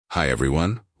Hi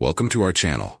everyone, welcome to our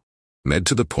channel. Med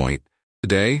to the point.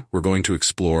 Today, we're going to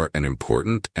explore an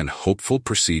important and hopeful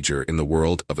procedure in the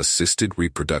world of assisted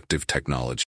reproductive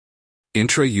technology.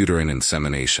 Intrauterine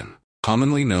insemination,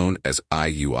 commonly known as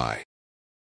IUI.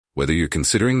 Whether you're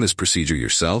considering this procedure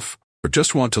yourself or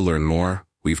just want to learn more,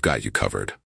 we've got you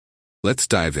covered. Let's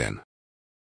dive in.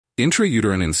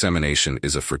 Intrauterine insemination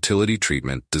is a fertility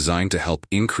treatment designed to help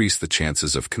increase the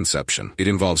chances of conception. It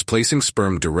involves placing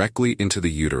sperm directly into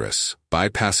the uterus,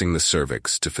 bypassing the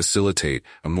cervix to facilitate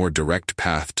a more direct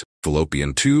path to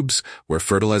fallopian tubes where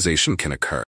fertilization can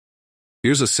occur.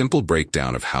 Here's a simple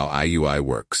breakdown of how IUI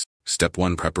works. Step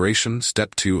 1, preparation.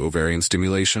 Step 2, ovarian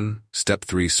stimulation. Step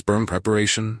 3, sperm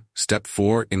preparation. Step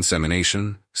 4,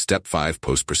 insemination. Step 5,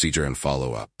 post-procedure and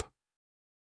follow-up.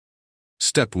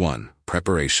 Step 1,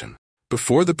 preparation.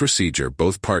 Before the procedure,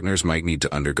 both partners might need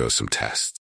to undergo some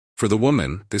tests. For the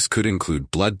woman, this could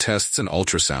include blood tests and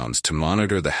ultrasounds to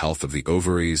monitor the health of the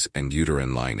ovaries and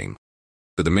uterine lining.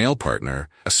 For the male partner,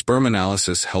 a sperm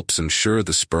analysis helps ensure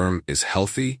the sperm is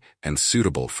healthy and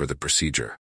suitable for the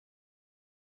procedure.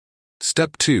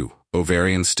 Step 2,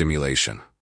 ovarian stimulation.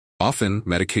 Often,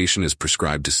 medication is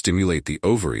prescribed to stimulate the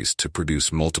ovaries to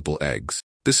produce multiple eggs.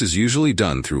 This is usually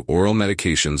done through oral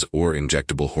medications or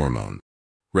injectable hormone.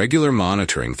 Regular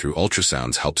monitoring through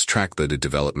ultrasounds helps track the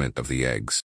development of the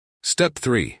eggs. Step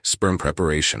 3, sperm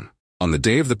preparation. On the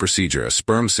day of the procedure, a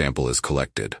sperm sample is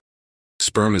collected.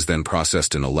 Sperm is then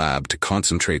processed in a lab to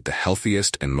concentrate the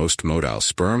healthiest and most motile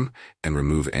sperm and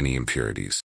remove any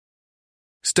impurities.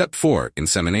 Step 4,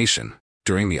 insemination.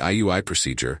 During the IUI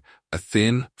procedure, a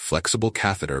thin, flexible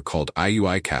catheter called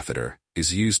IUI catheter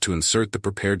is used to insert the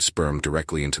prepared sperm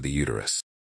directly into the uterus.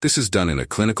 This is done in a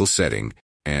clinical setting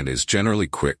and is generally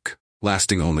quick,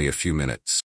 lasting only a few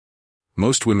minutes.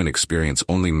 Most women experience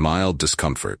only mild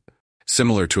discomfort,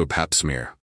 similar to a pap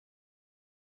smear.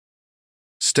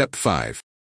 Step 5,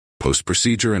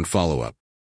 post-procedure and follow-up.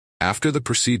 After the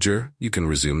procedure, you can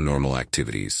resume normal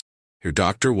activities. Your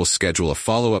doctor will schedule a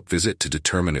follow-up visit to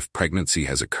determine if pregnancy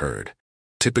has occurred,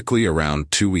 typically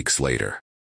around 2 weeks later.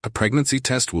 A pregnancy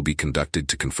test will be conducted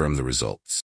to confirm the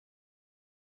results.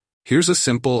 Here's a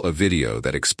simple video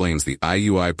that explains the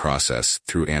IUI process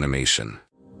through animation.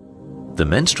 The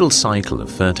menstrual cycle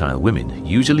of fertile women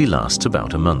usually lasts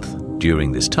about a month.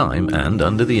 During this time, and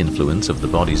under the influence of the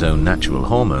body's own natural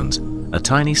hormones, a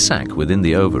tiny sac within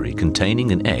the ovary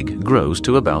containing an egg grows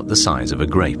to about the size of a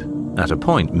grape. At a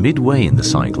point midway in the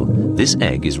cycle, this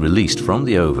egg is released from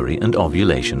the ovary and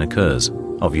ovulation occurs.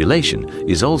 Ovulation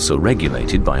is also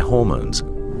regulated by hormones.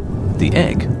 The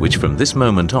egg, which from this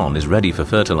moment on is ready for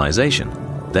fertilization,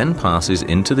 then passes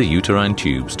into the uterine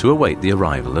tubes to await the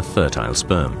arrival of fertile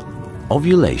sperm.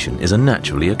 Ovulation is a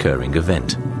naturally occurring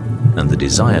event, and the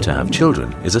desire to have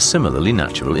children is a similarly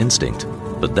natural instinct.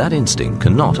 But that instinct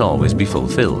cannot always be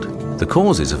fulfilled. The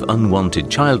causes of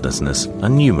unwanted childlessness are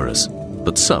numerous,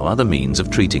 but so are the means of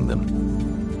treating them.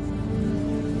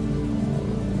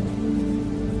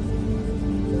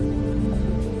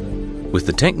 With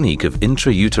the technique of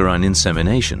intrauterine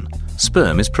insemination,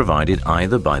 sperm is provided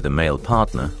either by the male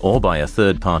partner or by a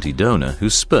third-party donor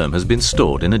whose sperm has been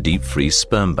stored in a deep-freeze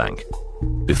sperm bank.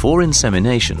 Before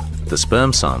insemination, the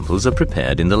sperm samples are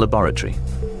prepared in the laboratory.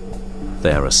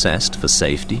 They are assessed for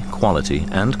safety, quality,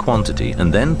 and quantity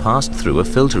and then passed through a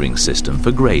filtering system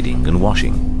for grading and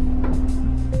washing.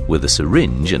 With a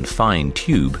syringe and fine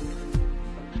tube,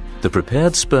 the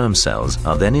prepared sperm cells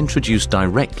are then introduced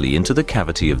directly into the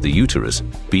cavity of the uterus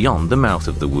beyond the mouth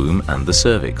of the womb and the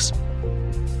cervix.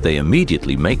 They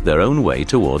immediately make their own way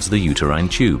towards the uterine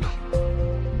tube.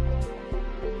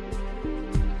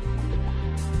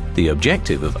 The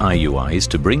objective of IUI is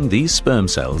to bring these sperm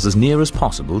cells as near as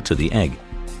possible to the egg.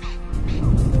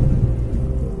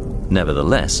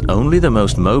 Nevertheless, only the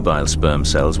most mobile sperm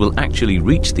cells will actually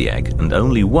reach the egg, and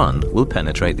only one will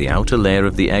penetrate the outer layer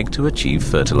of the egg to achieve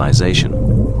fertilization.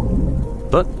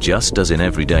 But just as in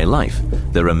everyday life,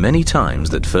 there are many times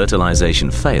that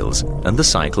fertilization fails and the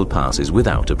cycle passes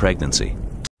without a pregnancy.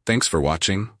 Thanks for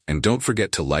watching, and don't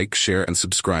forget to like, share, and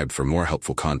subscribe for more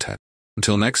helpful content.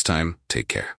 Until next time, take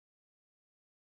care.